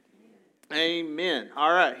Amen.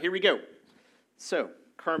 All right, here we go. So,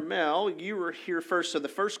 Carmel, you were here first. So the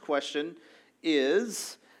first question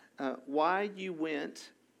is why you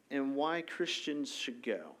went and why Christians should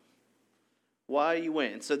go. Why you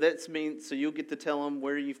went. So that means so you'll get to tell them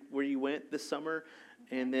where you went this summer,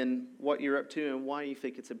 and then what you're up to and why you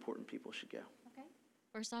think it's important people should go. Okay.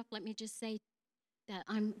 First off, let me just say that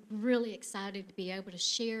I'm really excited to be able to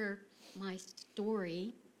share my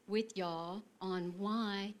story with y'all on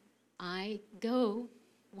why I go,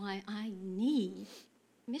 why I need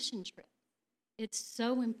mission trip. It's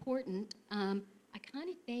so important. I kind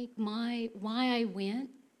of think why I went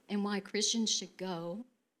and why Christians should go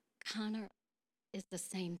kind of is the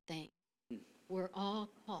same thing. We're all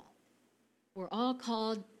called. We're all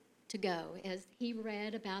called to go. As he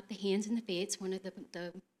read about the hands and the feet, it's one of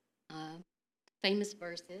the famous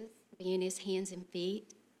verses, being his hands and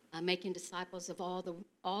feet, making disciples of all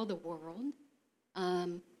the world.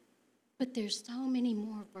 But there's so many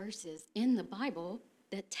more verses in the Bible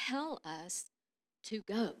that tell us to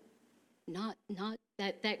go. Not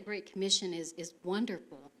that Great Commission is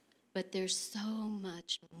wonderful, but there's so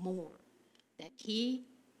much more that he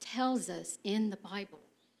tells us in the Bible.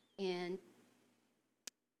 And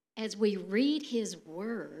as we read his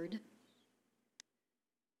word,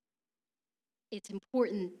 it's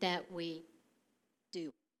important that we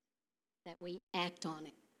do, that we act on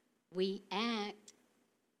it. We act,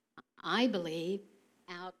 I believe,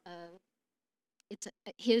 out of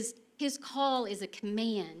his call is a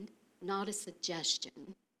command, not a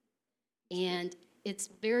suggestion. And it's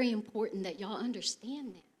very important that y'all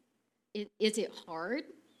understand that. Is it hard?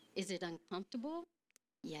 Is it uncomfortable?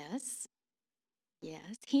 Yes.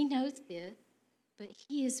 Yes, he knows this, but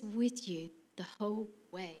he is with you the whole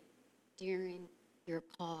way during your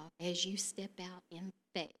call as you step out in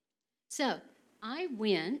faith. So I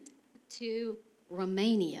went to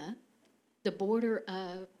Romania, the border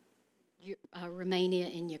of Romania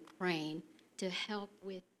and Ukraine, to help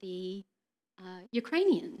with the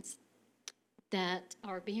Ukrainians that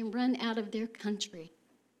are being run out of their country.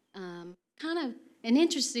 Kind of an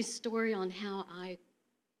interesting story on how I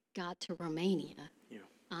got to Romania. Yeah.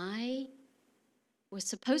 I was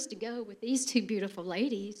supposed to go with these two beautiful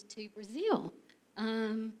ladies to Brazil.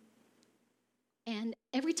 And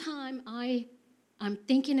every time I'm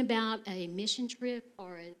thinking about a mission trip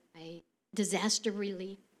or a disaster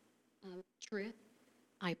relief trip,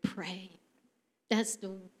 I pray. That's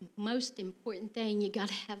the most important thing. You got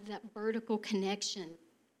to have that vertical connection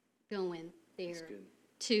going there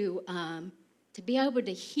to be able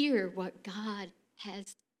to hear what God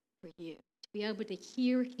has for you, to be able to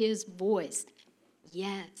hear his voice.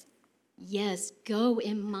 Yes, go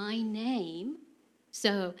in my name.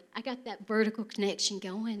 So I got that vertical connection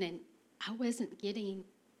going, and I wasn't getting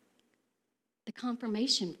the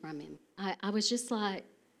confirmation from him. I was just like,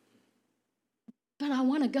 but I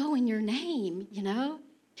want to go in your name,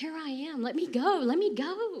 Here I am. Let me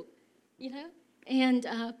go, And,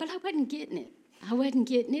 but I wasn't getting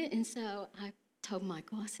it. And so I told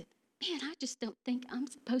Michael, I said, man, I just don't think I'm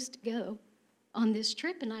supposed to go on this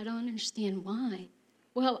trip, and I don't understand why.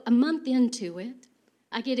 Well, a month into it,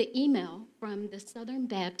 I get an email from the Southern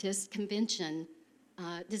Baptist Convention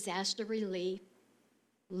disaster relief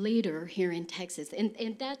leader here in Texas.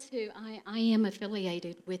 And that's who I am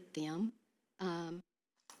affiliated with them,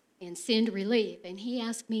 and Send Relief. And he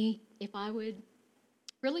asked me if I would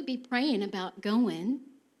really be praying about going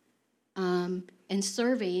and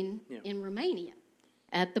serving in Romania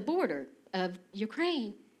at the border of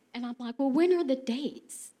Ukraine. And I'm like, well, when are the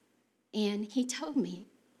dates? And he told me,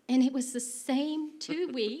 and it was the same 2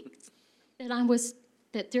 weeks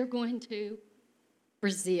that they're going to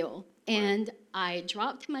Brazil. And I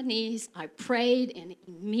dropped to my knees, I prayed, and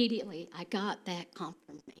immediately I got that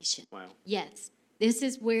confirmation. Wow. Yes, this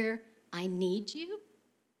is where I need you.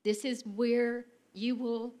 This is where you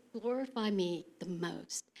will glorify me the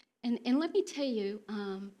most. And let me tell you,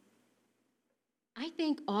 I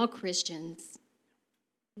think all Christians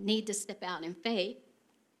need to step out in faith,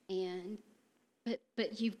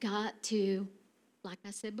 but you've got to, like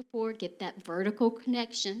I said before, get that vertical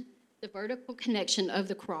connection, the vertical connection of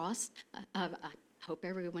the cross. I hope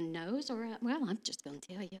everyone knows, I'm just going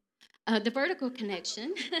to tell you. The vertical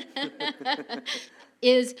connection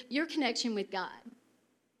is your connection with God.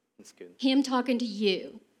 That's good. Him talking to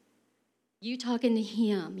you, you talking to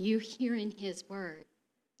him, you hearing his word.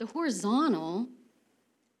 The horizontal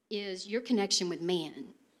is your connection with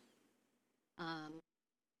man.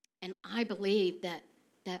 And I believe that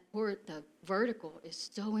the vertical is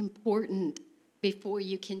so important before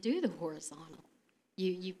you can do the horizontal.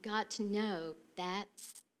 You've got to know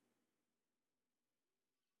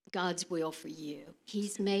God's will for you.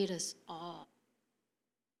 He's made us all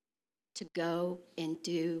to go and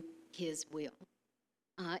do his will.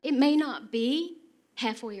 It may not be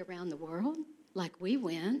halfway around the world like we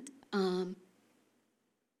went.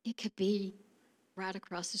 It could be right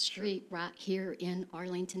across the street, right here in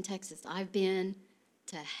Arlington, Texas. I've been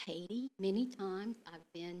to Haiti many times.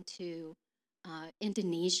 I've been to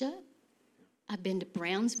Indonesia. I've been to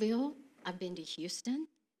Brownsville. I've been to Houston.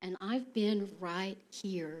 And I've been right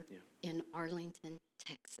here in Arlington,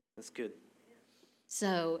 Texas. That's good.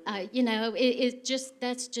 So,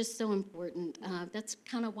 that's just so important. That's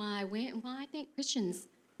kind of why I went and why I think Christians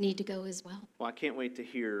need to go as well. Well, I can't wait to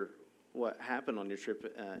hear what happened on your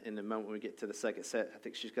trip in the moment when we get to the second set. I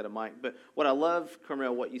think she's got a mic. But what I love,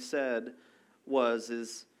 Carmel, what you said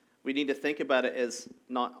is we need to think about it as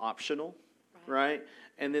not optional, right?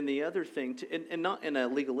 And then the other thing, and not in a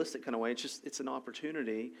legalistic kind of way, it's an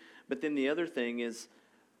opportunity. But then the other thing is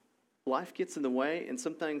life gets in the way, and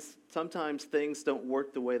sometimes things don't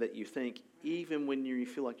work the way that you think, even when you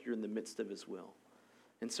feel like you're in the midst of his will.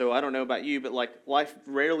 And so I don't know about you, but like life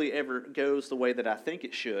rarely ever goes the way that I think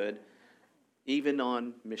it should, even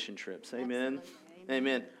on mission trips. Amen. Absolutely.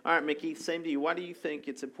 Amen. All right, Mickey, same to you. Why do you think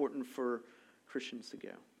it's important for Christians to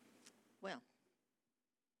go? Well,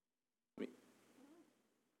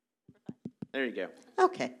 There you go.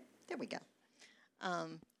 okay, there we go.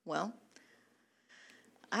 Well,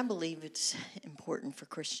 I believe it's important for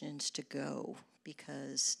Christians to go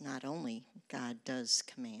because not only God does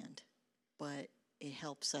command, but it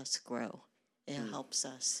helps us grow. It helps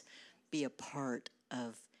us be a part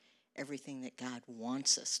of everything that God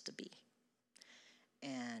wants us to be.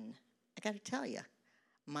 And I got to tell you,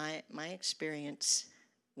 my experience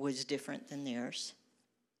was different than theirs.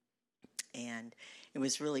 And it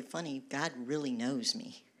was really funny. God really knows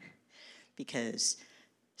me because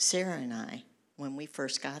Sarah and I, when we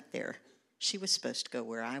first got there, she was supposed to go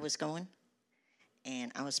where I was going,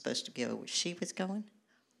 and I was supposed to go where she was going.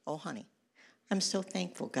 Oh, honey, I'm so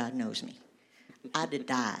thankful God knows me. I'd have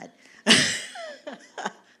died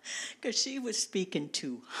because she was speaking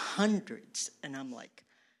to hundreds, and I'm like,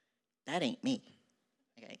 that ain't me.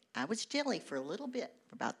 Okay, I was jelly for a little bit,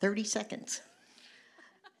 for about 30 seconds.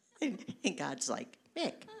 And God's like,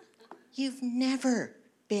 Mick, you've never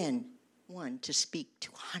been one to speak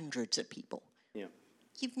to hundreds of people. Yeah.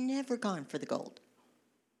 You've never gone for the gold.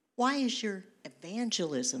 Why is your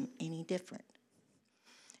evangelism any different?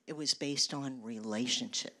 It was based on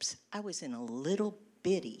relationships. I was in a little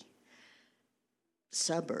bitty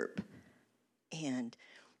suburb, and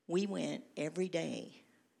we went every day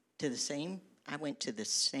to I went to the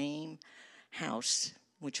same house,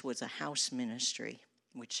 which was a house ministry,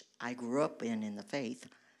 which I grew up in the faith,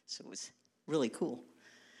 so it was really cool.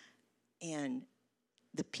 And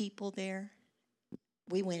the people there,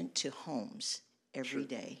 we went to homes every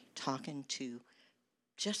day, talking to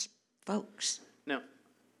just folks. Now,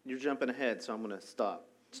 you're jumping ahead, so I'm going to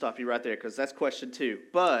stop you right there because that's question 2.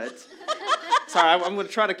 But, sorry, I'm going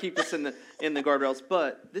to try to keep this in the guardrails.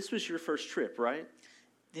 But this was your first trip, right?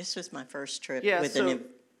 This was my first trip Yeah, with so,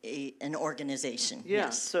 an organization. Yeah.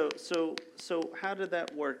 Yes. So how did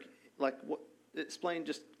that work? Like, explain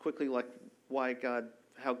just quickly, like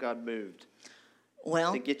how God moved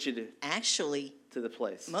Well, to get you actually, to the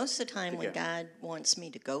place. most of the time when go. God wants me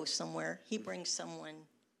to go somewhere, he brings someone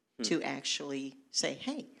to actually say,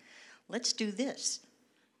 hey, let's do this.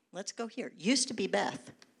 Let's go here. Used to be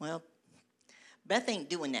Beth. Well, Beth ain't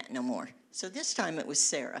doing that no more. So this time it was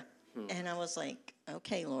Sarah. And I was like,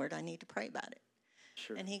 okay, Lord, I need to pray about it.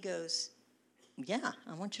 Sure. And he goes, yeah,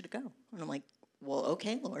 I want you to go. And I'm like, well,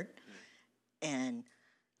 okay, Lord. And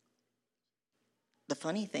the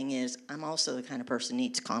funny thing is, I'm also the kind of person who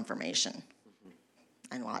needs confirmation,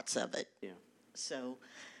 and lots of it. Yeah. So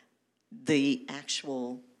the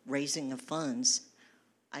actual raising of funds,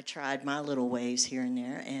 I tried my little ways here and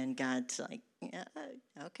there, and God's like, yeah,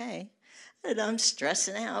 okay. And I'm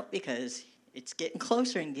stressing out because it's getting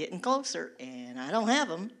closer and getting closer, and I don't have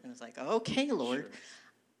them. And it's like, okay, Lord,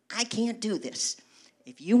 Sure. I can't do this.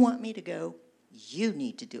 If you want me to go, you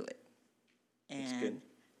need to do it. That's good. And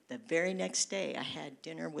the very next day, I had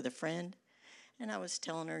dinner with a friend, and I was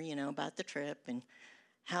telling her, about the trip and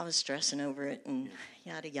how I was stressing over it and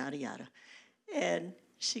yada, yada, yada. And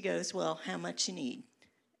she goes, well, how much you need?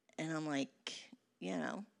 And I'm like,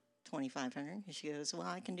 $2,500. And she goes, well,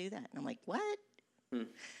 I can do that. And I'm like, what?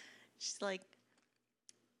 She's like,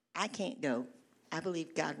 I can't go. I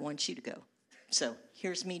believe God wants you to go. So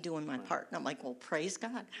here's me doing my part. And I'm like, well, praise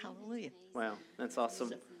God. Hallelujah. Wow, that's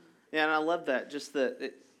awesome. Yeah, and I love that. Just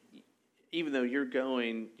that even though you're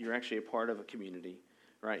going, you're actually a part of a community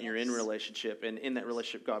right? You're in relationship, and in that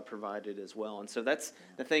relationship, God provided as well. And so that's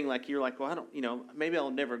the thing, like, you're like, well, I don't, maybe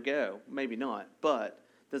I'll never go, maybe not, but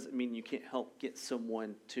doesn't mean you can't help get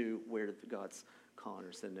someone to where God's calling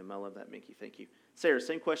or sending them. I love that, Mickey. Thank you. Sarah,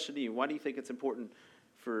 same question to you. Why do you think it's important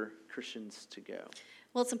for Christians to go?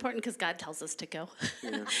 Well, it's important because God tells us to go.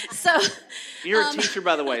 Yeah. So You're a teacher,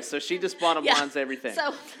 by the way, so she just bottom lines everything.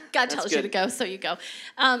 So God That's tells you to good. go, so you go.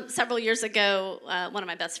 Several years ago, one of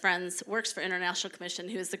my best friends works for International Commission,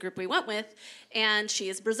 who is the group we went with, and she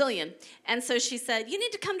is Brazilian. And so she said, you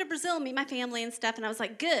need to come to Brazil, meet my family and stuff. And I was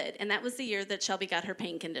like, good. And that was the year that Shelby got her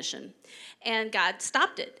pain condition. And God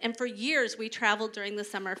stopped it. And for years, we traveled during the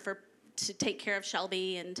summer to take care of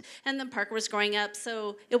Shelby, and then Parker was growing up,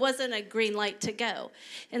 so it wasn't a green light to go.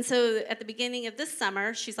 And so at the beginning of this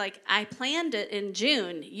summer, she's like, I planned it in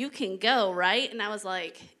June. You can go, right? And I was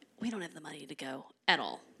like, we don't have the money to go at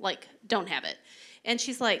all. Like, don't have it. And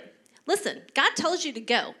she's like, listen, God tells you to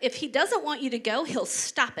go. If he doesn't want you to go, he'll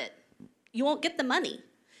stop it. You won't get the money.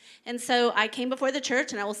 And so I came before the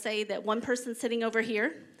church, and I will say that one person sitting over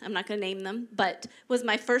here, I'm not going to name them, but was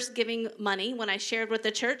my first giving money. When I shared with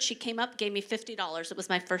the church, she came up, gave me $50. It was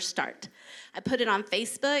my first start. I put it on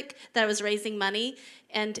Facebook that I was raising money,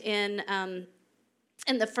 and in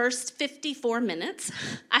the first 54 minutes,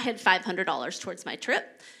 I had $500 towards my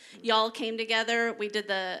trip. Y'all came together. We did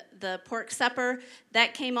the pork supper.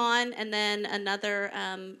 That came on, and then another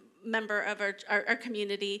member of our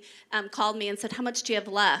community called me and said, how much do you have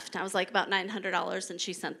left? I was like, about $900, and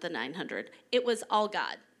she sent the $900. It was all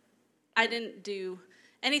God. I didn't do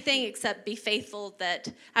anything except be faithful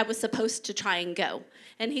that I was supposed to try and go.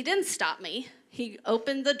 And he didn't stop me. He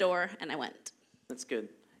opened the door, and I went. That's good.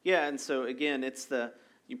 Yeah, and so again, it's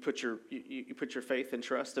you put your faith and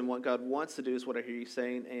trust in what God wants to do is what I hear you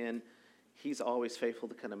saying, and he's always faithful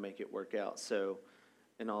to kind of make it work out. So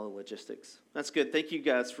in all the logistics. That's good. Thank you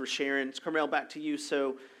guys for sharing. Carmel, back to you.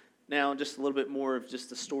 So now just a little bit more of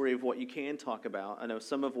just the story of what you can talk about. I know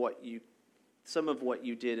some of what you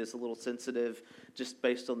did is a little sensitive just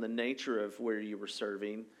based on the nature of where you were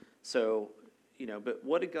serving. So, but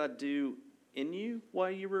what did God do in you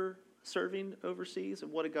while you were serving overseas,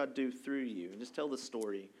 and what did God do through you? Just tell the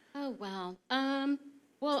story. Oh, wow.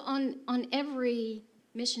 Well, on every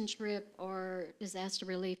mission trip or disaster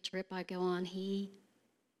relief trip I go on, he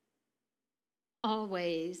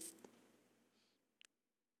always,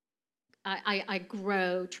 I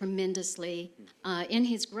grow tremendously in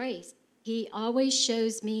his grace. He always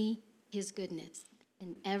shows me his goodness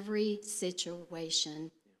in every situation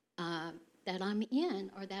that I'm in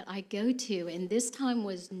or that I go to, and this time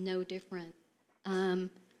was no different. I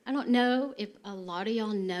don't know if a lot of y'all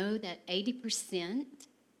know that 80%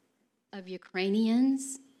 of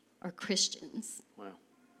Ukrainians are Christians. Wow.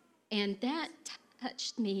 And that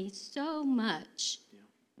touched me so much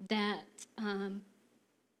that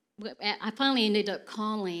I finally ended up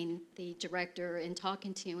calling the director and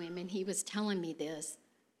talking to him, and he was telling me this.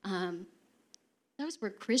 Those were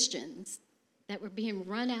Christians that were being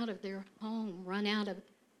run out of their home, run out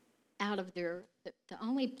of their the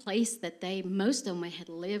only place that most of them had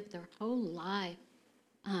lived their whole life,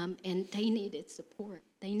 and they needed support.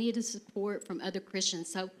 They needed support from other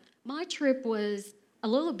Christians. So my trip was a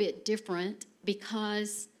little bit different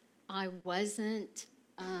because I wasn't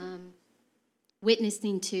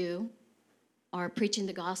witnessing to or preaching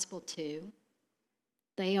the gospel to.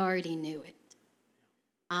 They already knew it.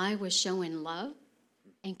 I was showing love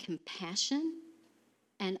and compassion,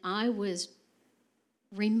 and I was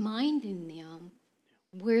reminding them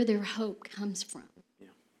where their hope comes from. Yeah.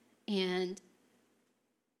 And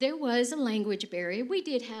there was a language barrier. We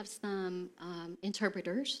did have some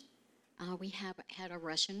interpreters. We had a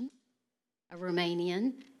Russian, a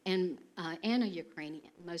Romanian, and a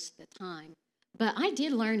Ukrainian most of the time. But I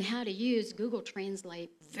did learn how to use Google Translate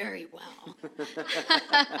very well.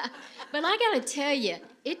 But I got to tell you,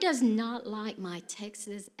 it does not like my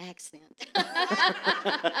Texas accent.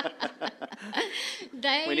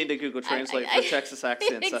 We need to Google Translate for Texas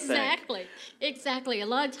accents, exactly, Exactly. A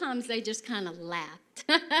lot of times they just kind of laughed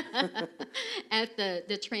at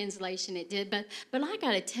the translation it did. But I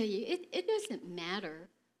got to tell you, it doesn't matter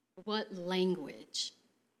what language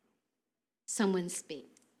someone speaks.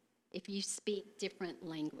 If you speak different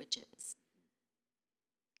languages,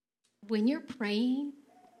 when you're praying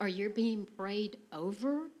or you're being prayed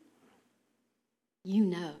over, you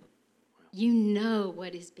know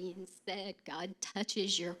what is being said. God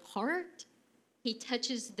touches your heart. He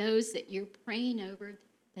touches those that you're praying over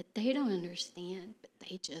that they don't understand, but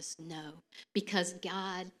they just know, because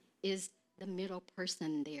God is the middle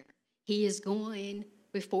person there. He is going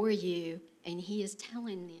before you, and he is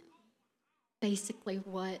telling them basically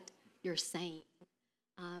what you're saying.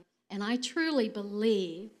 And I truly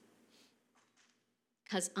believe,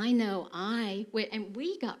 because I know and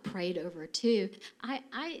we got prayed over too.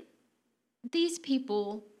 These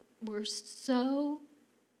people were so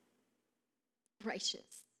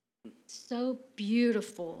gracious, so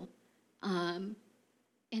beautiful, and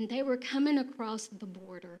they were coming across the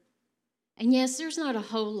border. And yes, there's not a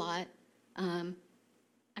whole lot.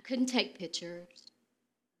 I couldn't take pictures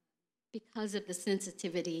because of the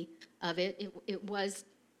sensitivity of it.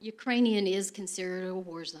 Ukrainian is considered a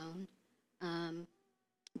war zone.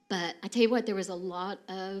 But I tell you what, there was a lot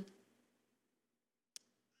of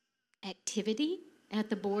activity at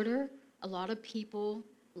the border, a lot of people,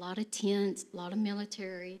 a lot of tents, a lot of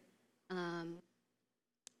military, a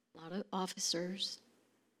lot of officers.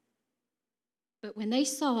 But when they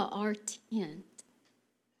saw our tent,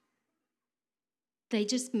 they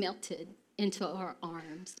just melted into our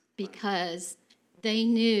arms because they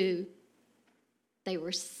knew they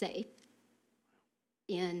were safe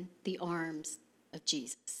in the arms of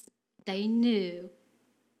Jesus. They knew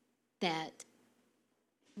that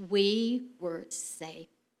we were safe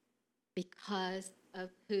because of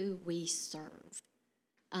who we serve.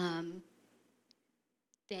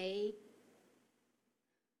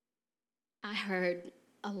 I heard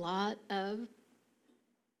a lot of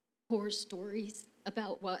horror stories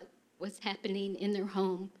about what was happening in their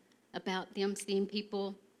home, about them seeing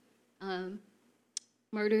people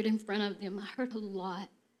murdered in front of them. I heard a lot.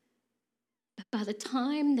 But by the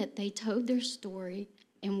time that they told their story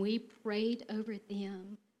and we prayed over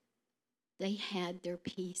them, they had their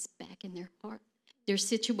peace back in their heart. Their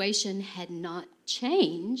situation had not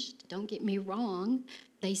changed, don't get me wrong.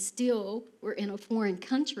 They still were in a foreign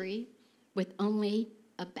country with only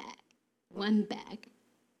a bag. One bag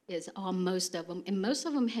is all most of them. And most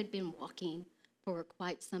of them had been walking for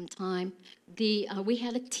quite some time. We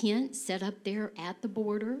had a tent set up there at the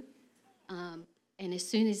border. And as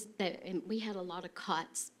soon as that, and we had a lot of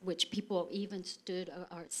cots, which people even stood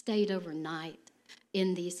or stayed overnight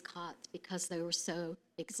in these cots because they were so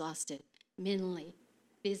exhausted, mentally,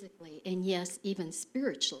 physically, and yes, even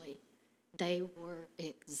spiritually, they were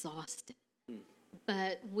exhausted.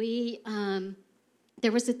 But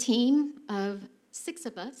there was a team of 6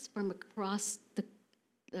 of us from across the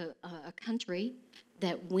country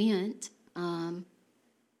that went.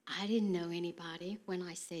 I didn't know anybody when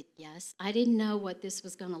I said yes. I didn't know what this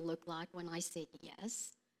was going to look like when I said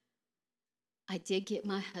yes. I did get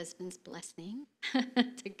my husband's blessing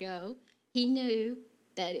to go. He knew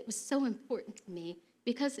that it was so important to me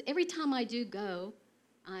because every time I do go,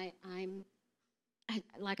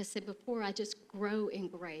 like I said before, I just grow in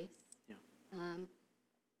grace. Yeah.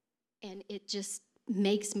 And it just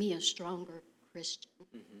makes me a stronger Christian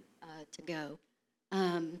to go.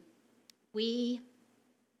 We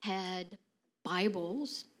had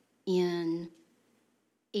Bibles in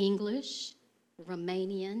English,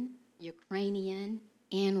 Romanian, Ukrainian,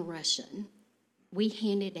 and Russian. We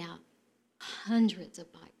handed out hundreds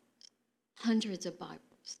of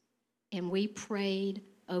Bibles, and we prayed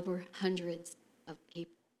over hundreds of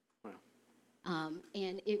people. Wow.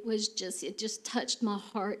 And it just touched my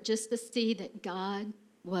heart just to see that God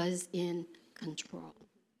was in control.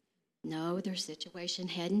 No, their situation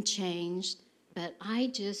hadn't changed, but I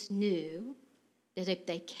just knew that if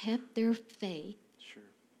they kept their faith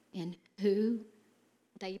in who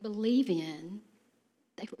they believe in,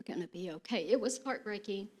 they were going to be okay. It was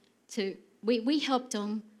heartbreaking we helped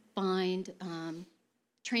them find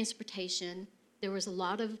transportation. There was a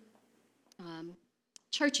lot of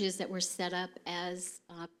churches that were set up as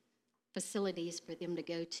facilities for them to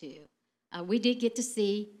go to. We did get to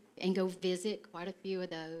see and go visit quite a few of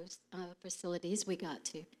those facilities. We got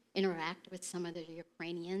to interact with some of the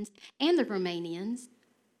Ukrainians and the Romanians.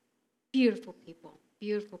 Beautiful people,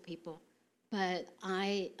 beautiful people. But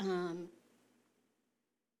I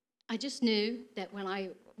just knew that when I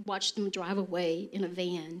watched them drive away in a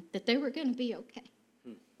van, that they were going to be okay.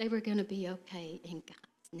 They were going to be okay in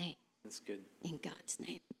God's name. That's good. In God's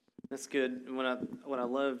name. That's good. And what I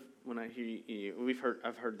love when I hear you,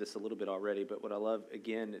 I've heard this a little bit already, but what I love,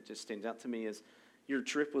 again, it just stands out to me is your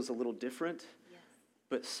trip was a little different,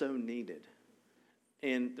 but so needed.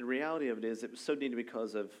 And the reality of it is, it was so needed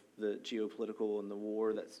because of the geopolitical and the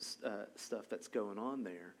war stuff that's going on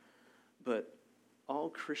there. But all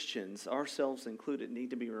Christians, ourselves included, need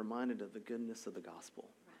to be reminded of the goodness of the gospel.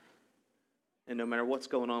 And no matter what's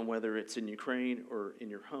going on, whether it's in Ukraine or in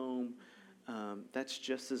your home, that's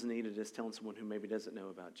just as needed as telling someone who maybe doesn't know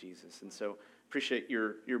about Jesus. And so appreciate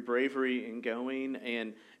your bravery in going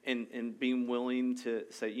and being willing to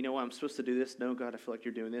say, you know what, I'm supposed to do this. No, God, I feel like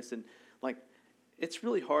you're doing this. And like it's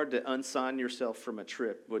really hard to unsign yourself from a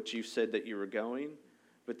trip, what you said that you were going,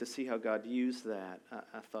 but to see how God used that,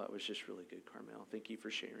 I thought was just really good, Carmel. Thank you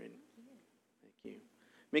for sharing. Thank you.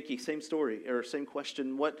 Mickey, same story, or same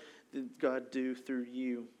question. What did God do through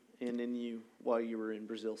you and in you while you were in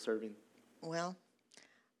Brazil serving? Well,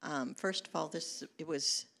 first of all, it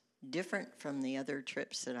was different from the other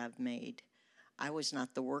trips that I've made. I was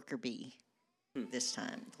not the worker bee this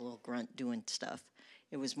time, the little grunt doing stuff.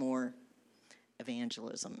 It was more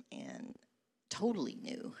evangelism and totally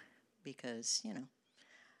new because,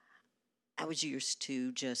 I was used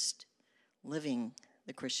to just living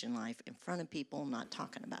the Christian life in front of people, not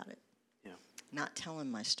talking about it, not telling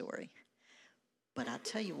my story. But I'll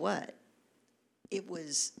tell you what, it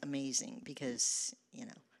was amazing because,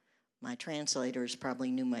 my translators probably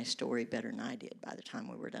knew my story better than I did by the time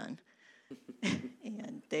we were done.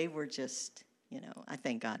 And they were just, I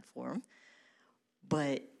thank God for them.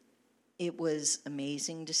 But it was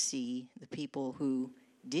amazing to see the people who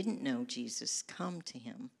didn't know Jesus come to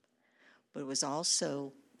him. But it was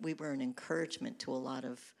also, we were an encouragement to a lot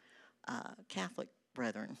of Catholic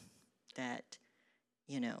brethren that,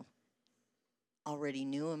 already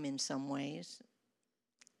knew him in some ways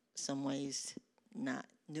not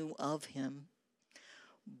knew of him.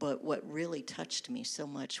 But what really touched me so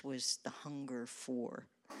much was the hunger for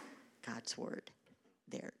God's word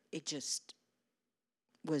there. It just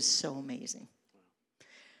was so amazing.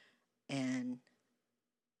 And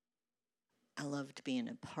I loved being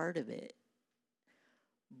a part of it.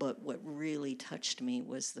 But what really touched me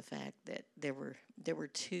was the fact that there were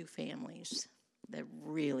two families that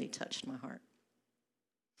really touched my heart.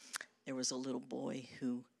 There was a little boy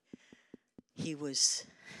who, he was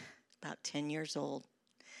about 10 years old,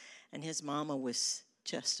 and his mama was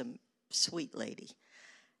just a sweet lady.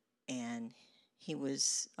 And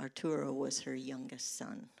Arturo was her youngest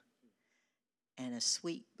son, and a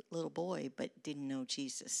sweet little boy, but didn't know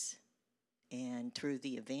Jesus. And through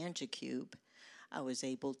the EvangeCube, I was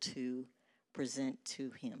able to present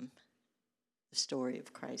to him the story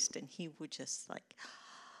of Christ, and he was just like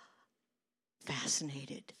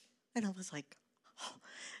fascinated. And I was like, oh.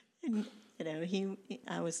 And,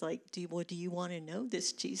 I was like, do you want to know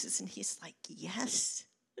this Jesus? And he's like, yes.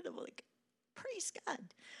 And I'm like, praise God.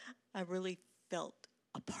 I really felt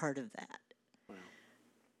a part of that. Wow.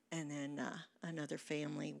 And then another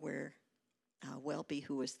family where Welby,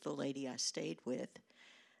 who was the lady I stayed with,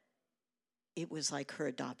 it was like her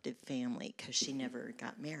adoptive family because she never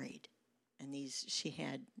got married. And she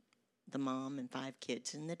had the mom and 5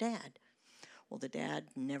 kids and the dad. Well, the dad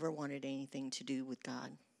never wanted anything to do with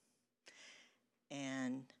God.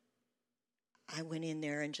 And I went in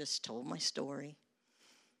there and just told my story.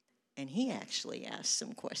 And he actually asked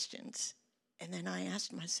some questions. And then I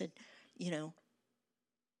asked him, I said,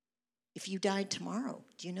 if you died tomorrow,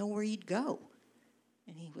 do you know where you'd go?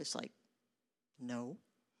 And he was like, no.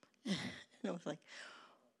 And I was like,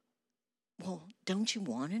 well, don't you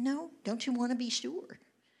want to know? Don't you want to be sure?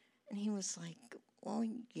 And he was like, well,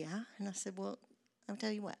 yeah. And I said, well, I'll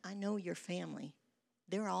tell you what, I know your family.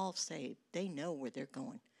 They're all saved. They know where they're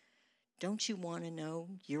going. Don't you want to know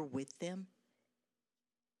you're with them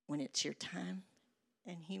when it's your time?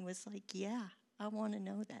 And he was like, yeah, I want to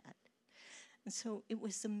know that. And so it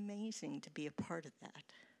was amazing to be a part of that.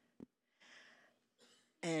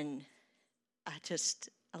 And I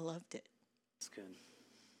loved it. That's good.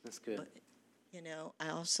 That's good. But, I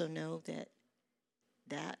also know that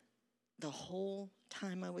the whole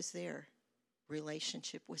time I was there,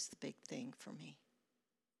 relationship was the big thing for me.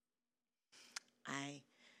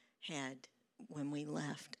 When we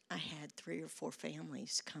left, I had 3 or 4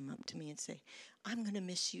 families come up to me and say, I'm going to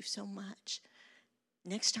miss you so much.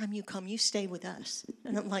 Next time you come, you stay with us.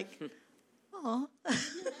 And I'm like, oh.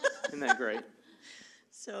 Isn't that great?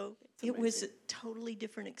 So it was a totally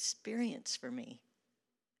different experience for me.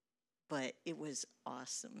 But it was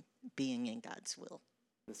awesome being in God's will.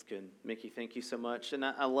 That's good. Mickey, thank you so much. And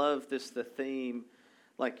I love the theme,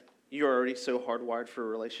 like you're already so hardwired for a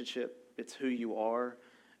relationship. It's who you are.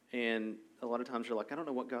 And a lot of times you're like, I don't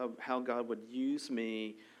know how God would use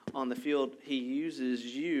me on the field. He uses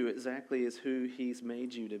you exactly as who he's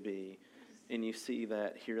made you to be. And you see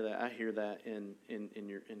that, hear that. I hear that in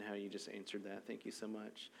how you just answered that. Thank you so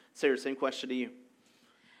much. Sarah, same question to you.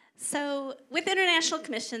 So with International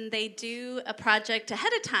Commission, they do a project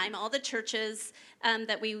ahead of time. All the churches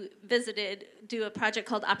that we visited do a project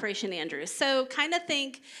called Operation Andrews. So kind of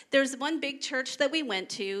think there's one big church that we went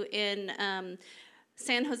to in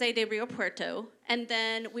San Jose de Rio Puerto, and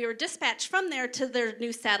then we were dispatched from there to their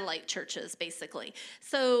new satellite churches, basically.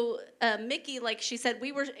 So Mickey, like she said,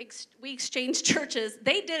 we exchanged churches.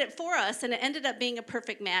 They did it for us, and it ended up being a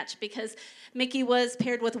perfect match because Mickey was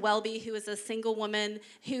paired with Welby, who is a single woman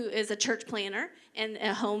who is a church planner and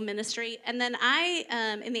a home ministry. And then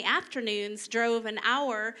I, in the afternoons, drove an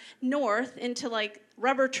hour north into like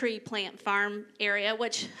rubber tree plant farm area,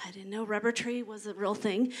 which I didn't know rubber tree was a real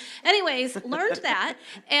thing. Anyways, learned that.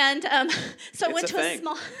 And so I went to a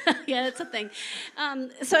small, yeah, it's a thing.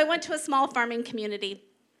 So I went to a small farming community.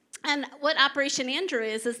 And what Operation Andrew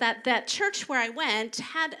is that church where I went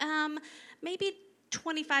had maybe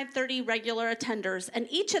 25, 30 regular attenders, and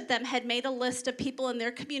each of them had made a list of people in their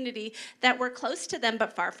community that were close to them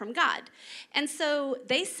but far from God. And so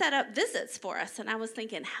they set up visits for us, and I was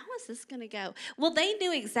thinking, how is this going to go? Well, they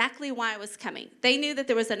knew exactly why I was coming. They knew that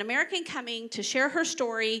there was an American coming to share her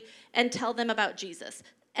story and tell them about Jesus.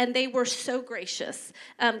 And they were so gracious.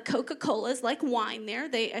 Coca-Cola is like wine there.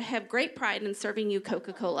 They have great pride in serving you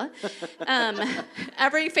Coca-Cola.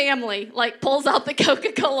 Every family like pulls out the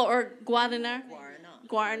Coca-Cola or Guaraná.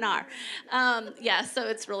 Yeah, so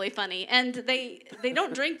it's really funny. And they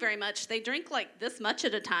don't drink very much. They drink like this much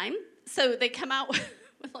at a time. So they come out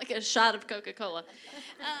with like a shot of Coca-Cola.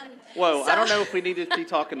 Whoa, I don't know if we need to be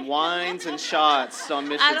talking wines and shots on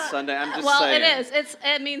Mission Sunday. I'm just saying. Well, it is.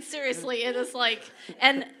 I mean, seriously, it is like,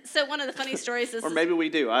 and so one of the funny stories is... Or maybe we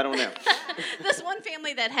do, I don't know. This one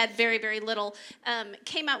family that had very, very little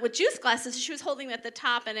came out with juice glasses. She was holding them at the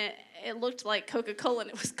top, and it looked like Coca-Cola,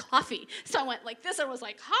 and it was coffee. So I went like this, and it was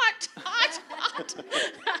like, hot.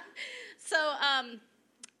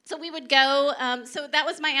 So we would go, so that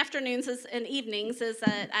was my afternoons and evenings, is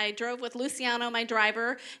that I drove with Luciano, my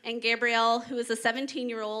driver, and Gabrielle, who was a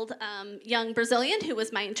 17-year-old young Brazilian who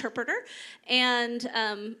was my interpreter. And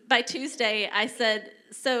by Tuesday, I said,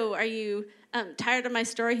 so are you tired of my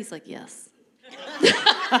story? He's like, yes.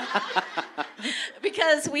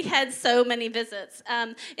 Because we had so many visits.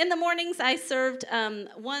 In the mornings, I served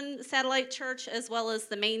one satellite church as well as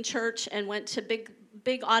the main church and went to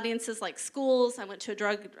big audiences like schools. I went to a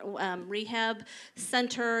drug rehab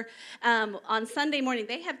center. On Sunday morning,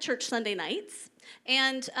 they have church Sunday nights.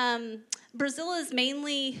 And Brazil is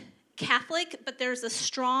mainly Catholic, but there's a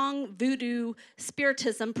strong voodoo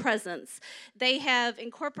spiritism presence. They have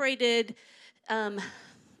incorporated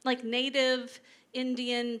like native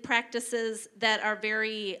Indian practices that are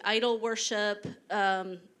very idol worship,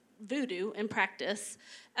 voodoo in practice,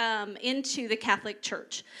 into the Catholic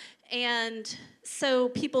Church. And so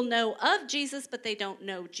people know of Jesus, but they don't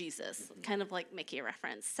know Jesus, kind of like Mickey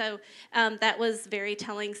referenced. So that was very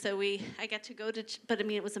telling. So I got to go to, but I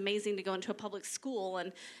mean, it was amazing to go into a public school.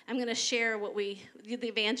 And I'm going to share what the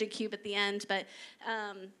EvangeCube at the end. But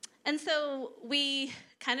and so we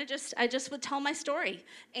kind of I just would tell my story.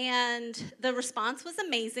 And the response was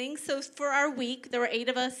amazing. So for our week, there were 8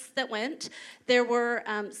 of us that went. There were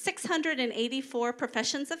 684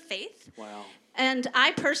 professions of faith. Wow. And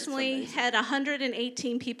I personally had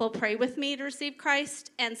 118 people pray with me to receive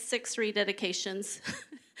Christ and 6 rededications.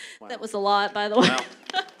 Wow. That was a lot, by the way.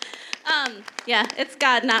 Wow. Yeah, it's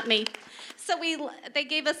God, not me. So they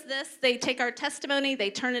gave us this. They take our testimony, they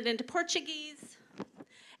turn it into Portuguese.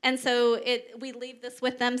 And so we leave this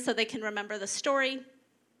with them so they can remember the story.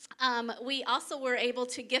 We also were able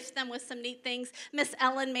to gift them with some neat things. Miss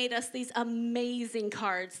Ellen made us these amazing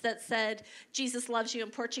cards that said, Jesus loves you in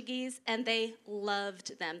Portuguese, and they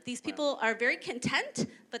loved them. These people are very content,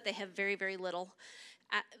 but they have very, very little.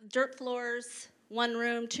 Dirt floors, 1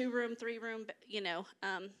 room, 2 room, 3 room,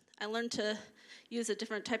 I learned to use a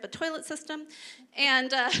different type of toilet system,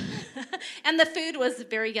 and and the food was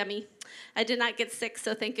very yummy. I did not get sick,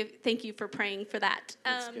 so thank you for praying for that.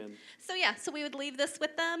 That's good. So we would leave this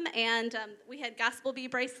with them, and we had Gospel Bee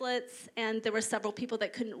bracelets, and there were several people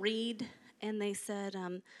that couldn't read, and they said,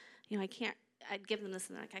 I can't. I'd give them this,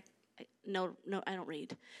 and they're like, no, I don't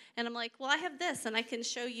read. And I'm like, well, I have this, and I can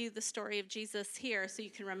show you the story of Jesus here so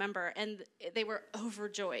you can remember. And they were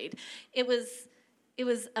overjoyed. It was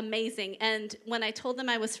amazing. And when I told them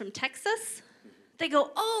I was from Texas, they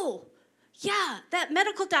go, oh, yeah, that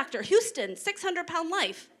medical doctor, Houston, 600-pound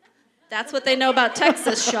life. That's what they know about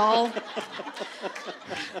Texas, y'all.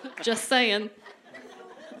 Just saying.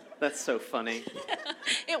 That's so funny.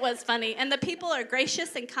 It was funny. And the people are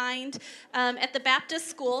gracious and kind. At the Baptist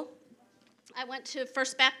school, I went to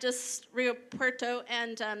First Baptist Rio Puerto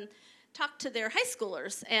and talked to their high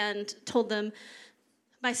schoolers and told them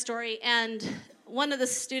my story. And one of the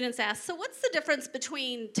students asked, so what's the difference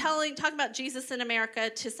between talking about Jesus in America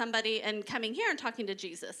to somebody and coming here and talking to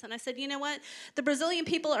Jesus? And I said, you know what? The Brazilian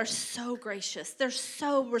people are so gracious. They're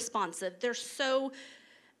so responsive.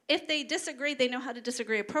 If they disagree, they know how to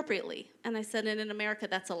disagree appropriately. And I said, and in America,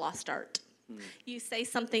 that's a lost art. You say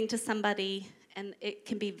something to somebody, and it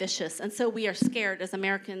can be vicious. And so we are scared as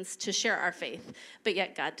Americans to share our faith, but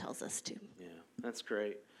yet God tells us to. Yeah, that's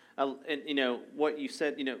great. And, what you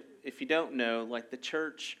said, if you don't know, like the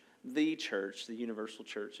church, the Universal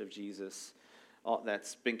Church of Jesus,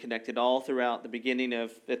 that's been connected all throughout the beginning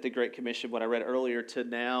at the Great Commission, what I read earlier, to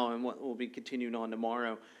now, and what will be continuing on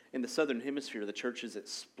tomorrow. In the Southern Hemisphere, the church is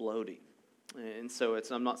exploding. And so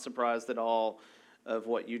I'm not surprised at all of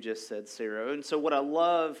what you just said, Sarah. And so what I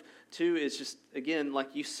love, too, is just, again,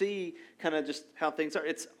 like you see kind of just how things are.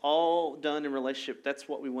 It's all done in relationship. That's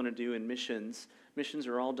what we want to do in missions. Missions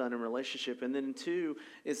are all done in relationship. And then, two,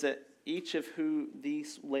 is that each of who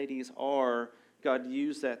these ladies are, God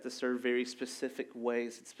used that to serve very specific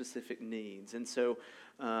ways and specific needs. And so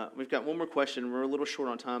we've got one more question. We're a little short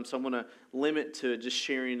on time, so I'm going to limit to just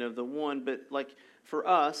sharing of the one. But like for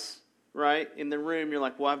us, right, in the room, you're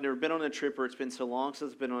like, well, I've never been on a trip, or it's been so long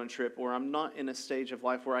since I've been on a trip, or I'm not in a stage of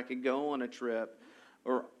life where I could go on a trip,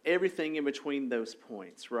 or everything in between those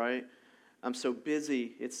points, right? I'm so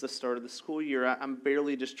busy. It's the start of the school year. I'm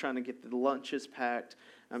barely just trying to get the lunches packed.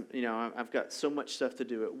 I've got so much stuff to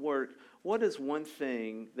do at work. What is one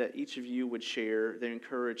thing that each of you would share that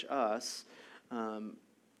encourage us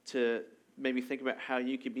to maybe think about how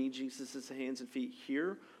you could be Jesus' hands and feet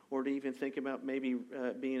here, or to even think about maybe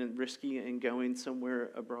being risky and going somewhere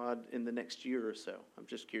abroad in the next year or so? I'm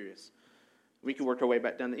just curious. We can work our way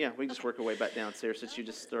back down. Yeah, we can just work our way back down, Sarah, since you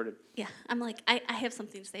just started. Yeah, I'm like, I have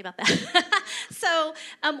something to say about that. So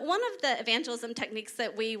one of the evangelism techniques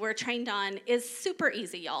that we were trained on is super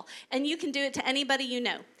easy, y'all. And you can do it to anybody you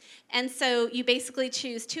know. And so you basically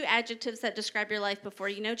choose 2 adjectives that describe your life before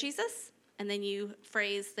you know Jesus, and then you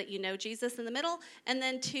phrase that you know Jesus in the middle, and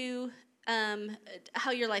then 2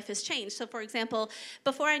 how your life has changed. So, for example,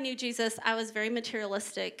 before I knew Jesus, I was very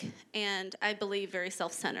materialistic and I believe very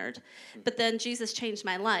self-centered. But then Jesus changed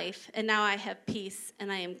my life, and now I have peace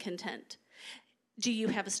and I am content. Do you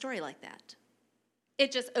have a story like that?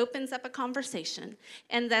 It just opens up a conversation,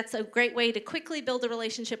 and that's a great way to quickly build a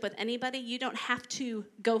relationship with anybody. You don't have to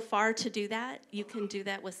go far to do that. You can do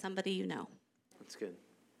that with somebody you know. That's good.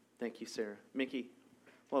 Thank you, Sarah. Mickey,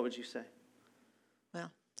 what would you say? Well,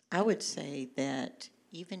 I would say that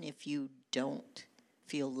even if you don't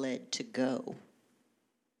feel led to go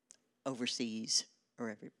overseas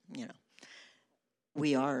or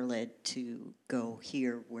we are led to go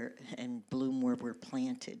here and bloom where we're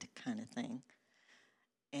planted, kind of thing.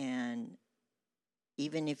 And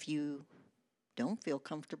even if you don't feel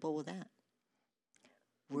comfortable with that,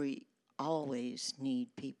 we always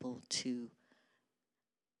need people to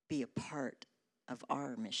be a part of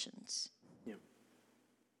our missions. Yeah.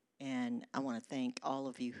 And I want to thank all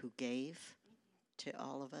of you who gave to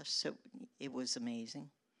all of us. So it was amazing.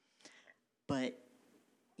 But,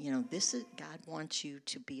 God wants you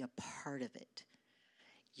to be a part of it.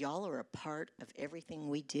 Y'all are a part of everything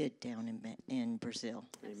we did down in Brazil.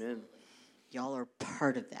 Amen. Y'all are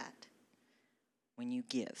part of that when you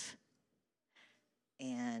give.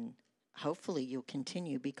 And hopefully you'll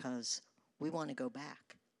continue, because we want to go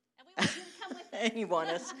back. And we want you to come with us. And you want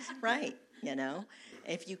us, right,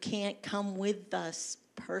 If you can't come with us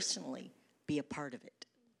personally, be a part of it.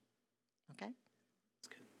 Okay? That's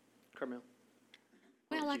good. Carmel?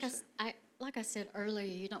 Well, like I said earlier,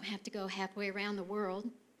 you don't have to go halfway around the world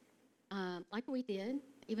like we did.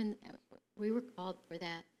 Even we were called for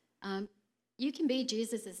that. You can be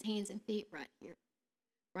Jesus' hands and feet right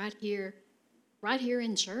here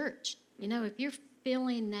in church. If you're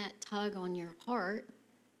feeling that tug on your heart,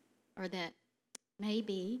 or that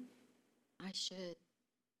maybe I should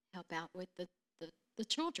help out with the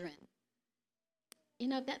children.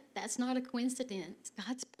 That's not a coincidence.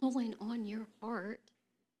 God's pulling on your heart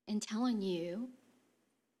and telling you,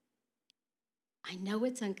 I know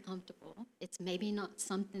it's uncomfortable. It's maybe not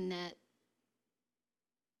something that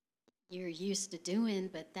you're used to doing,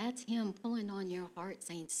 but that's him pulling on your heart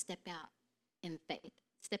saying, step out in faith.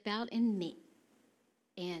 Step out in me.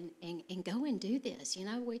 And go and do this.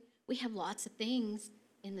 We have lots of things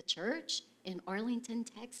in the church in Arlington,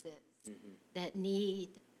 Texas, that need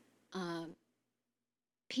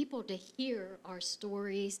people to hear our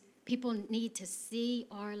stories. People need to see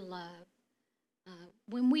our love.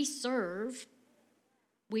 When we serve,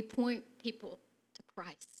 we point people to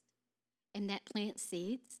Christ, and that plants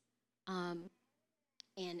seeds, and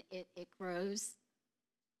it grows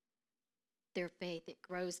their faith. It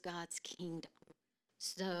grows God's kingdom.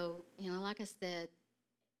 So, like I said,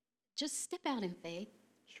 just step out in faith.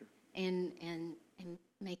 Sure. And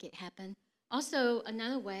make it happen. Also,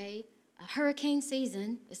 another way, hurricane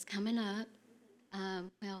season is coming up.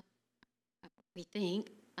 Well, we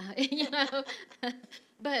think, and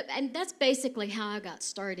that's basically how I got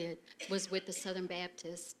started, was with the Southern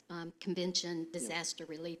Baptist Convention Disaster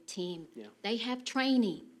Relief Team. Yeah. They have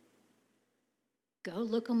training. Go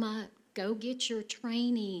look them up. Go get your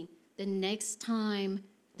training the next time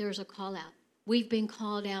there's a call out. We've been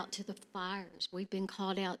called out to the fires. We've been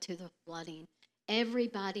called out to the flooding.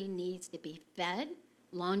 Everybody needs to be fed.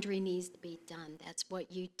 Laundry needs to be done. That's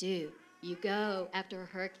what you do. You go after a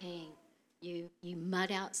hurricane. You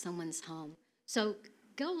mud out someone's home. So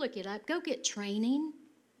go look it up. Go get training.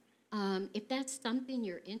 If that's something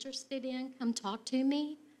you're interested in, come talk to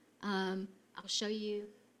me. I'll show you,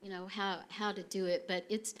 how to do it. But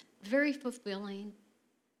it's very fulfilling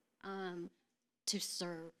to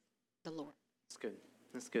serve the Lord. That's good.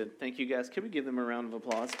 That's good. Thank you, guys. Can we give them a round of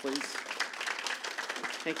applause, please?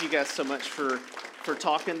 Thank you guys so much for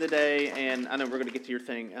talking today. And I know we're going to get to your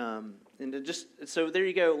thing. So there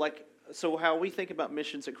you go. So how we think about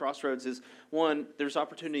missions at Crossroads is, one, there's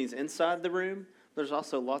opportunities inside the room. There's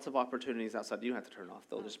also lots of opportunities outside. You don't have to turn it off.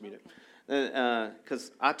 They'll just mute it.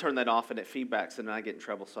 Because I turn that off and it feedbacks and I get in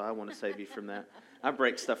trouble. So I want to save you from that. I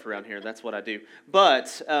break stuff around here. That's what I do.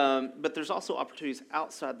 But there's also opportunities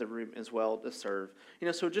outside the room as well to serve.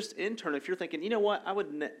 So just intern, if you're thinking, you know what,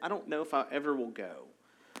 I don't know if I ever will go,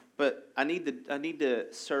 but I need to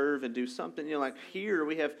serve and do something. Like here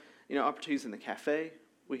we have opportunities in the cafe.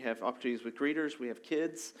 We have opportunities with greeters. We have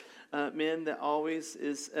kids, men that always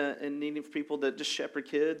is in need of people to just shepherd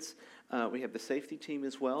kids. We have the safety team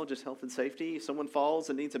as well, just health and safety. If someone falls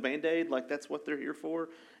and needs a Band-Aid, that's what they're here for.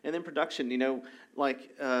 And then production,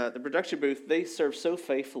 the production booth, they serve so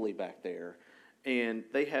faithfully back there. And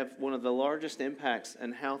they have one of the largest impacts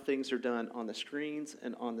on how things are done on the screens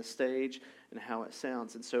and on the stage and how it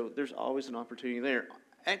sounds. And so there's always an opportunity there.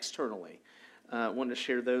 Externally, wanted to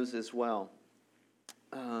share those as well.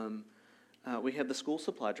 We have the school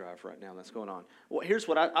supply drive right now that's going on. Well, here's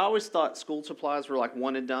what I always thought: school supplies were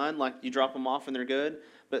one and done, you drop them off and they're good.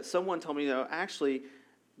 But someone told me, actually,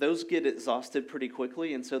 those get exhausted pretty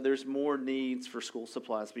quickly, and so there's more needs for school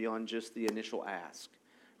supplies beyond just the initial ask,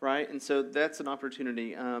 right? And so that's an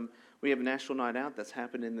opportunity. We have a national night out that's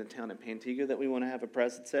happened in the town of Pantego that we want to have a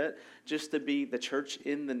presence at, just to be the church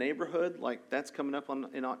in the neighborhood. That's coming up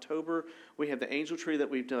in October. We have the Angel Tree that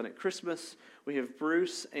we've done at Christmas. We have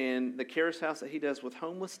Bruce and the Caris House that he does with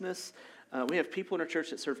homelessness. We have people in our church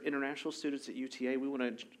that serve international students at UTA. We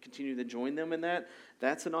want to continue to join them in that.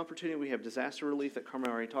 That's an opportunity. We have disaster relief that Carmen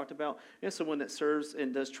already talked about. We have someone that serves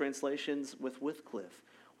and does translations with Wycliffe.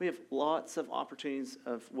 We have lots of opportunities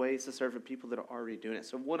of ways to serve people that are already doing it.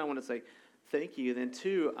 So one, I want to say thank you. Then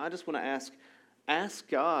two, I just want to ask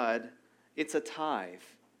God, it's a tithe.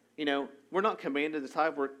 We're not commanded to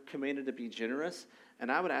tithe, we're commanded to be generous.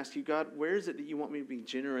 And I would ask you, God, where is it that you want me to be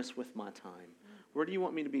generous with my time? Where do you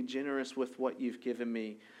want me to be generous with what you've given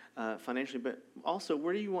me financially? But also,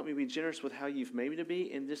 where do you want me to be generous with how you've made me to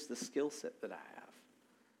be and just the skill set that I have?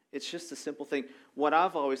 It's just a simple thing. What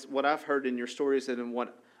I've heard in your stories and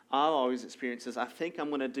what I've always experienced is, I think I'm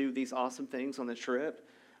going to do these awesome things on the trip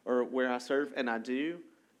or where I serve, and I do.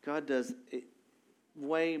 God does it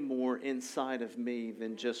way more inside of me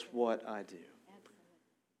than just what I do.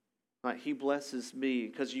 He blesses me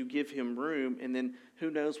because you give him room, and then who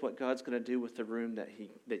knows what God's going to do with the room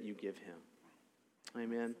that you give him.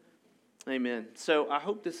 Amen. Amen. So I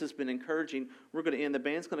hope this has been encouraging. We're going to end. The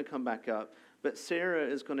band's going to come back up, but Sarah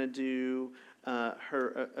is going to do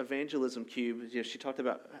her evangelism cube. She talked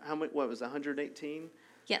about what was 118?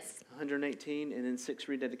 Yes. 118, and then 6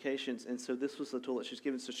 rededications. And so this was the tool that she's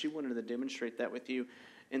given. So she wanted to demonstrate that with you.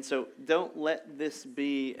 And so don't let this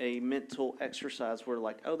be a mental exercise where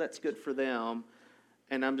oh, that's good for them,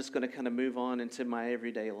 and I'm just going to kind of move on into my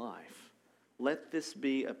everyday life. Let this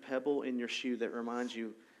be a pebble in your shoe that reminds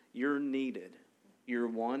you you're needed, you're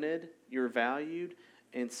wanted, you're valued,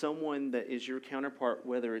 and someone that is your counterpart,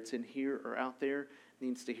 whether it's in here or out there,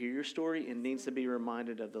 needs to hear your story and needs to be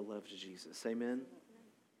reminded of the love of Jesus. Amen?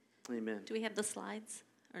 Amen. Do we have the slides?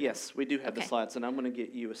 Yes, we do have the Okay. slides, and I'm going to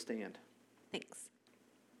get you a stand. Thanks.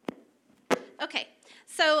 Okay,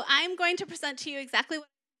 so I'm going to present to you exactly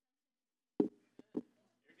what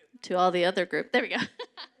to all the other group. There we go.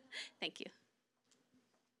 Thank you.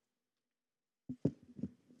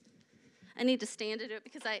 I need to stand to do it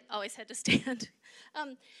because I always had to stand.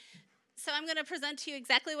 So I'm going to present to you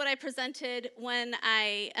exactly what I presented when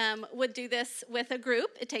I would do this with a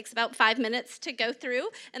group. It takes about 5 minutes to go through,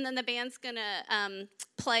 and then the band's going to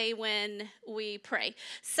play when we pray.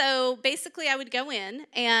 So basically, I would go in,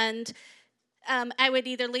 and I would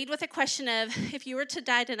either lead with a question of, if you were to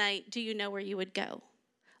die tonight, do you know where you would go?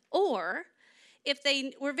 Or if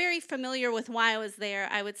they were very familiar with why I was there,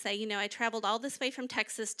 I would say, I traveled all this way from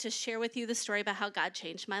Texas to share with you the story about how God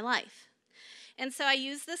changed my life. And so I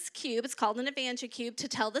use this cube, it's called an EvangeCube, to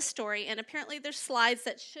tell the story, and apparently there's slides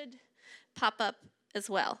that should pop up as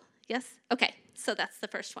well. Yes? Okay, so that's the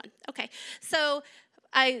first one. Okay, so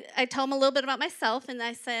I tell them a little bit about myself, and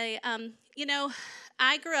I say,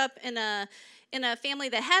 I grew up in a family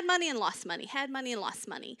that had money and lost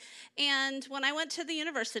money, And when I went to the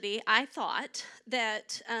university, I thought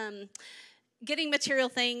that getting material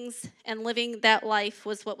things and living that life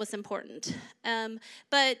was what was important.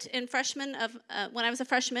 But when I was a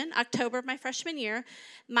freshman, October of my freshman year,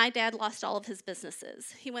 my dad lost all of his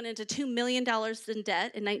businesses. He went into $2 million in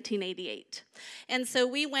debt in 1988. And so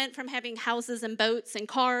we went from having houses and boats and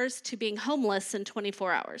cars to being homeless in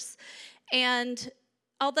 24 hours. And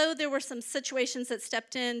although there were some situations that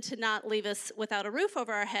stepped in to not leave us without a roof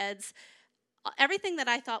over our heads, everything that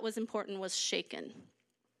I thought was important was shaken.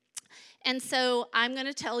 And so I'm going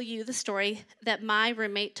to tell you the story that my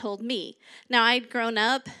roommate told me. Now, I'd grown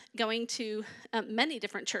up going to many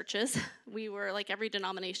different churches. We were like every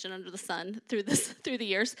denomination under the sun through the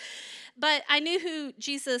years. But I knew who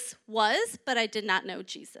Jesus was, but I did not know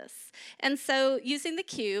Jesus. And so using the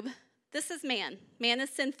cube, this is man. Man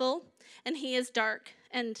is sinful, and he is dark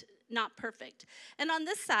and not perfect. And on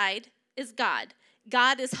this side is God.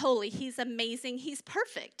 God is holy. He's amazing. He's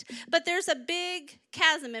perfect. But there's a big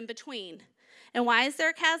chasm in between. And why is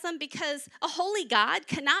there a chasm? Because a holy God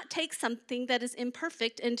cannot take something that is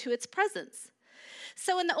imperfect into its presence.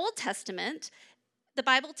 So in the Old Testament, the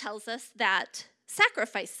Bible tells us that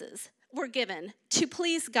sacrifices were given to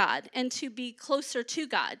please God and to be closer to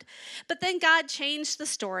God. But then God changed the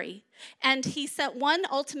story, and he sent one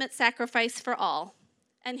ultimate sacrifice for all,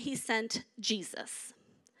 and he sent Jesus.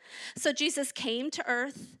 So Jesus came to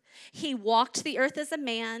earth. He walked the earth as a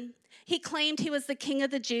man. He claimed he was the King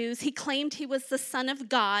of the Jews. He claimed he was the Son of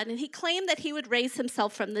God, and he claimed that he would raise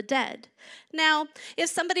himself from the dead. Now, if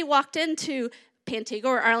somebody walked into Pantego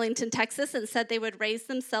or Arlington, Texas, and said they would raise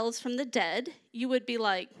themselves from the dead, you would be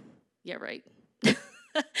like, yeah, right.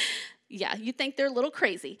 Yeah, you think they're a little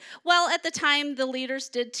crazy. Well, at the time, the leaders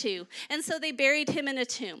did too. And so they buried him in a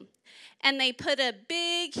tomb. And they put a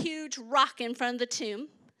big, huge rock in front of the tomb.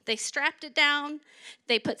 They strapped it down.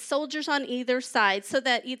 They put soldiers on either side so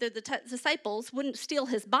that either the disciples wouldn't steal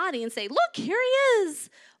his body and say, look, here he is,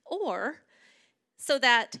 or so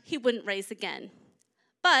that he wouldn't raise again.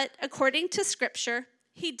 But according to Scripture,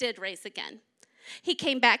 he did raise again. He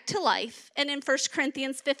came back to life, and in 1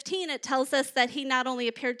 Corinthians 15, it tells us that he not only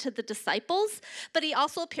appeared to the disciples, but he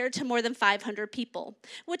also appeared to more than 500 people,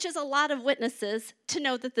 which is a lot of witnesses to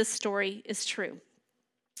know that this story is true.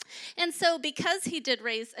 And so because he did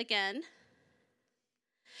raise again,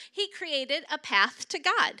 he created a path to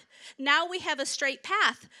God. Now we have a straight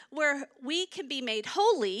path where we can be made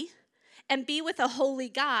holy and be with a holy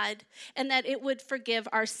God, and that it would forgive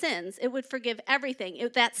our sins. It would forgive everything.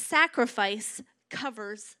 That sacrifice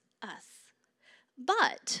covers us.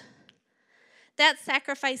 But that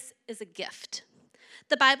sacrifice is a gift.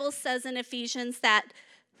 The Bible says in Ephesians that,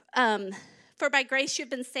 for by grace you've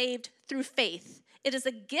been saved through faith. It is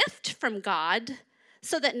a gift from God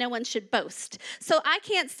so that no one should boast. So I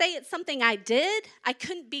can't say it's something I did. I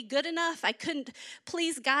couldn't be good enough. I couldn't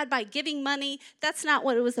please God by giving money. That's not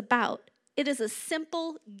what it was about. It is a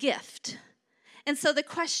simple gift. And so the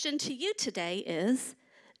question to you today is,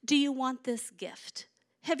 do you want this gift?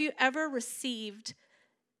 Have you ever received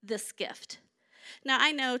this gift? Now,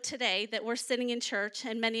 I know today that we're sitting in church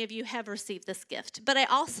and many of you have received this gift, but I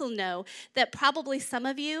also know that probably some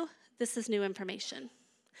of you, this is new information.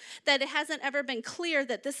 That it hasn't ever been clear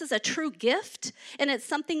that this is a true gift and it's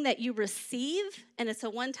something that you receive, and it's a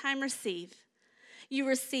one-time receive. You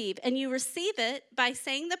receive, and you receive it by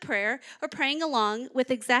saying the prayer or praying along with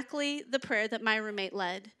exactly the prayer that my roommate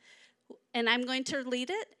led. And I'm going to lead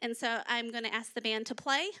it, and so I'm going to ask the band to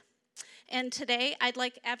play. And today, I'd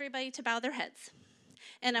like everybody to bow their heads.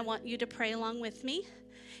 And I want you to pray along with me.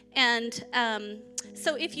 And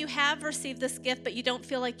so if you have received this gift, but you don't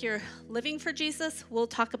feel like you're living for Jesus, we'll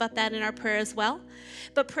talk about that in our prayer as well.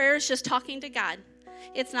 But prayer is just talking to God.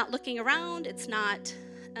 It's not looking around. It's not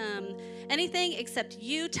anything except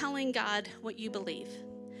you telling God what you believe.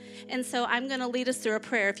 And so I'm going to lead us through a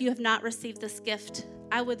prayer. If you have not received this gift,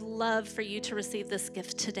 I would love for you to receive this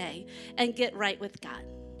gift today and get right with God.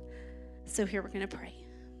 So here we're going to pray.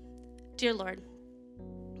 Dear Lord,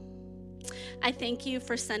 I thank you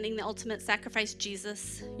for sending the ultimate sacrifice,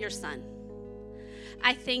 Jesus, your son.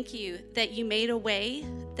 I thank you that you made a way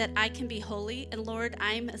that I can be holy. And Lord,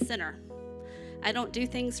 I'm a sinner. I don't do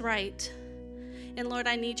things right. And Lord,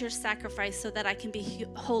 I need your sacrifice so that I can be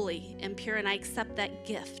holy and pure. And I accept that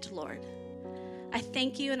gift, Lord. I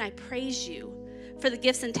thank you and I praise you for the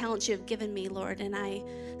gifts and talents you have given me, Lord. And I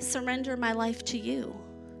surrender my life to you.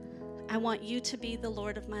 I want you to be the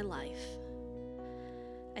Lord of my life.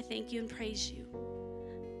 I thank you and praise you.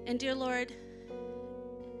 And dear Lord,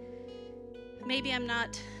 maybe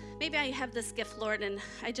I have this gift, Lord, and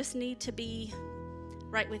I just need to be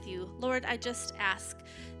right with you. Lord, I just ask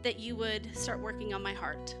that you would start working on my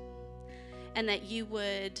heart and that you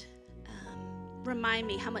would remind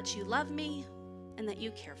me how much you love me and that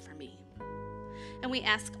you care for me. And we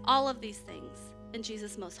ask all of these things in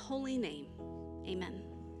Jesus' most holy name. Amen.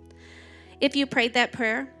 If you prayed that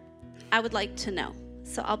prayer, I would like to know.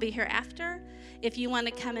 So I'll be here after. If you want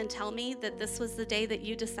to come and tell me that this was the day that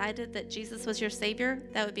you decided that Jesus was your Savior,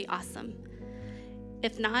 that would be awesome.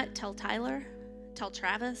 If not, tell Tyler, tell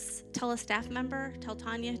Travis, tell a staff member, tell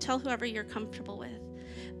Tanya, tell whoever you're comfortable with.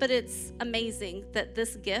 But it's amazing that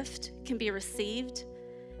this gift can be received,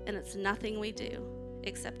 and it's nothing we do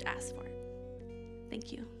except ask for it.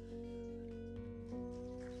 Thank you.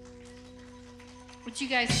 Would you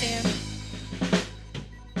guys stand?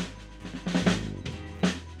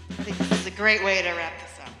 I think this is a great way to wrap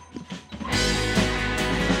this up.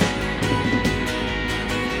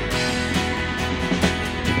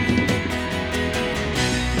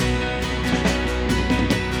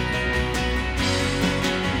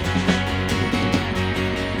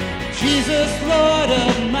 Jesus, Lord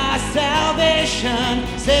of my salvation,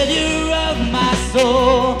 Savior of my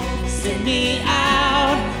soul, send me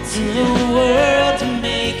out to the world to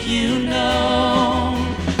make you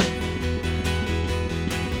known.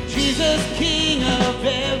 Jesus, King of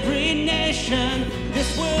every nation,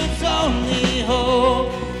 this world's only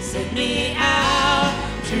hope, send me out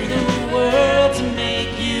to the world to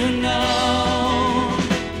make you known.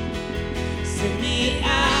 Send me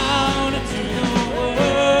out to the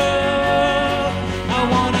world. I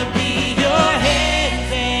want to be your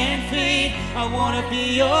hands and feet. I want to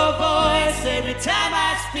be your voice every time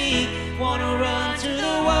I speak. Want to run to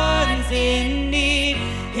the ones in need.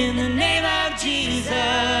 In the name of Jesus,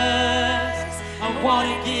 I want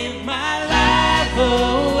to give my life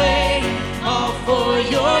away, all for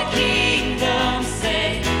your kingdom's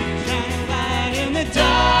sake. Shine a light in the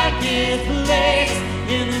darkest place.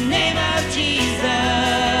 In the name of Jesus,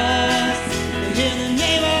 in the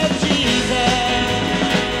name of Jesus.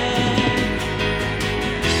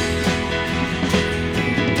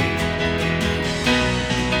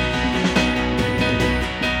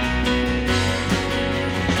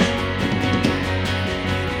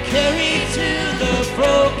 Carry to the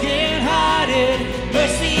broken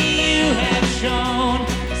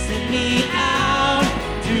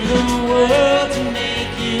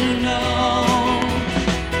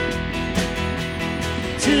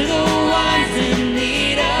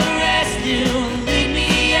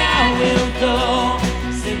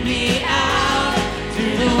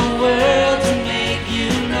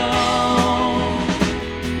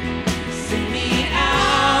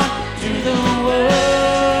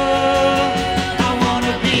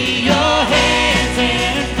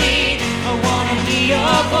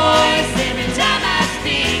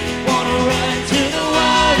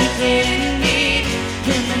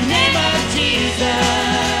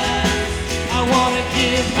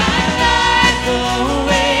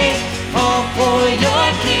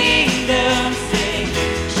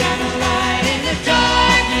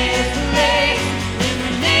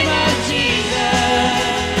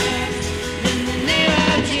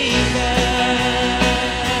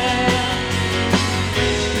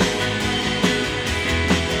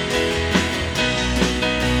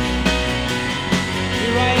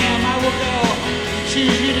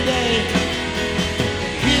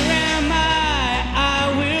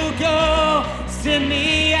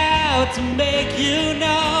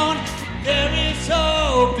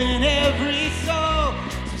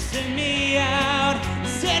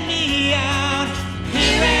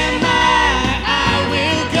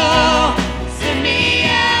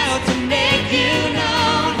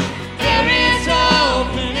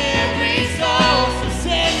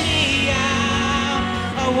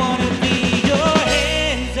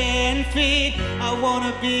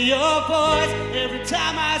wanna be your voice every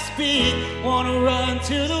time I speak. Wanna run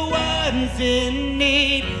to the ones in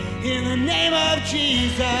need. In the name of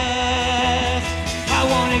Jesus, I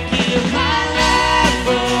wanna give my life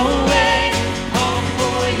away, all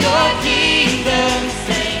for your kingdom's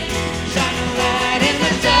sake. Shine a light in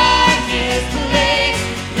the darkest place.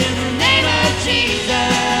 In the name of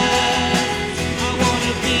Jesus, I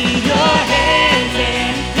wanna be your hands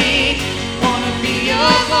and feet. Wanna be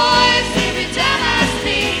your voice every time I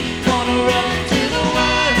speak. Wanna run to the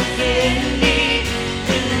ones in need.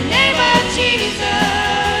 In the name of Jesus,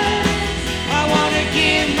 I wanna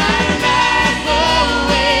give my life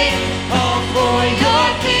away, all for your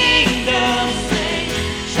kingdom's sake.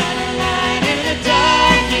 Shine a light in the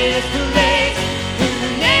darkest place. In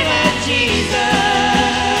the name of Jesus,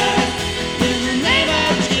 in the name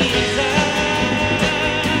of Jesus.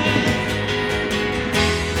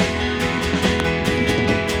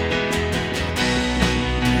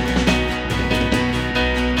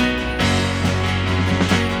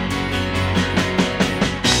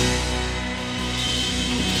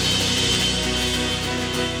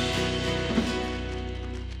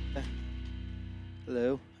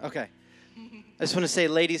 Hello? Okay. I just want to say,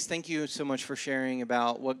 ladies, thank you so much for sharing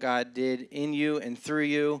about what God did in you and through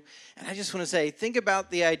you. And I just want to say, think about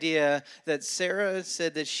the idea that Sarah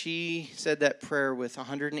said that she said that prayer with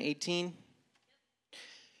 118.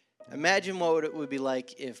 Imagine what it would be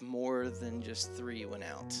like if more than just 3 went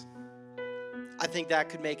out. I think that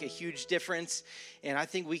could make a huge difference, and I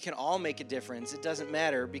think we can all make a difference. It doesn't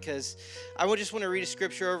matter, because I would just want to read a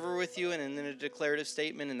scripture over with you and then a declarative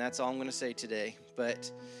statement, and that's all I'm going to say today.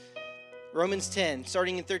 But Romans 10,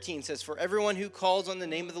 starting in 13, says, "For everyone who calls on the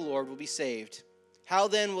name of the Lord will be saved. How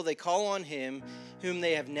then will they call on him whom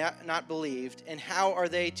they have not believed? And how are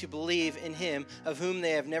they to believe in him of whom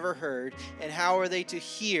they have never heard? And how are they to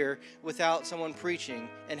hear without someone preaching?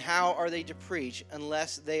 And how are they to preach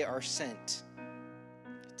unless they are sent?"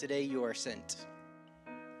 Today you are sent.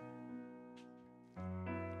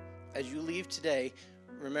 As you leave today,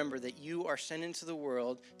 remember that you are sent into the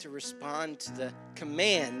world to respond to the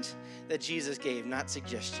command that Jesus gave, not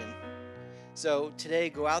suggestion. So today,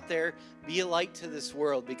 go out there, be a light to this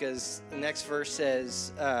world, because the next verse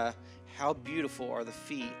says, how beautiful are the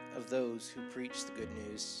feet of those who preach the good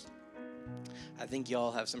news. I think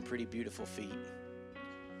y'all have some pretty beautiful feet.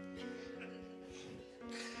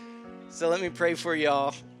 So let me pray for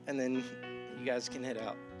y'all, and then you guys can head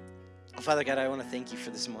out. Father God, I want to thank you for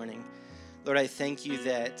this morning. Lord, I thank you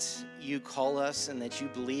that you call us and that you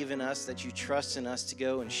believe in us, that you trust in us to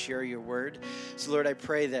go and share your word. So, Lord, I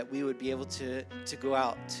pray that we would be able to go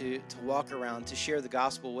out, to walk around, to share the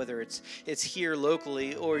gospel, whether it's here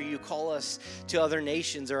locally or you call us to other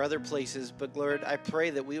nations or other places. But, Lord, I pray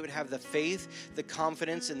that we would have the faith, the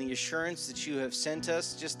confidence, and the assurance that you have sent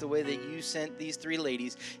us, just the way that you sent these 3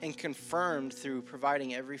 ladies and confirmed through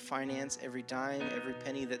providing every finance, every dime, every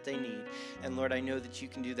penny that they need. And, Lord, I know that you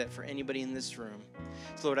can do that for anybody in this room.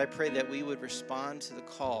 So, Lord, I pray that we would respond to the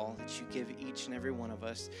call that you give each and every one of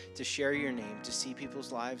us to share your name, to see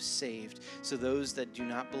people's lives saved, so those that do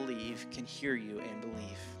not believe can hear you and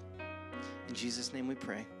believe. In Jesus' name we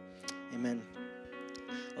pray. Amen.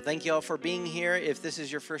 Well, thank you all for being here. If this is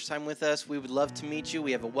your first time with us, we would love to meet you.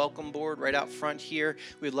 We have a welcome board right out front here.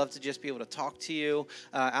 We'd love to just be able to talk to you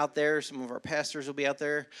out there. Some of our pastors will be out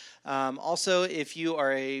there. Also, if you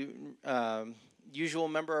are a usual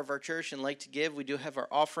member of our church and like to give, we do have our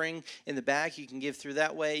offering in the back. You can give through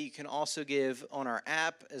that way. You can also give on our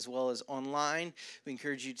app as well as online. We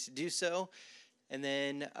encourage you to do so. And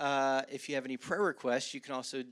then if you have any prayer requests, you can also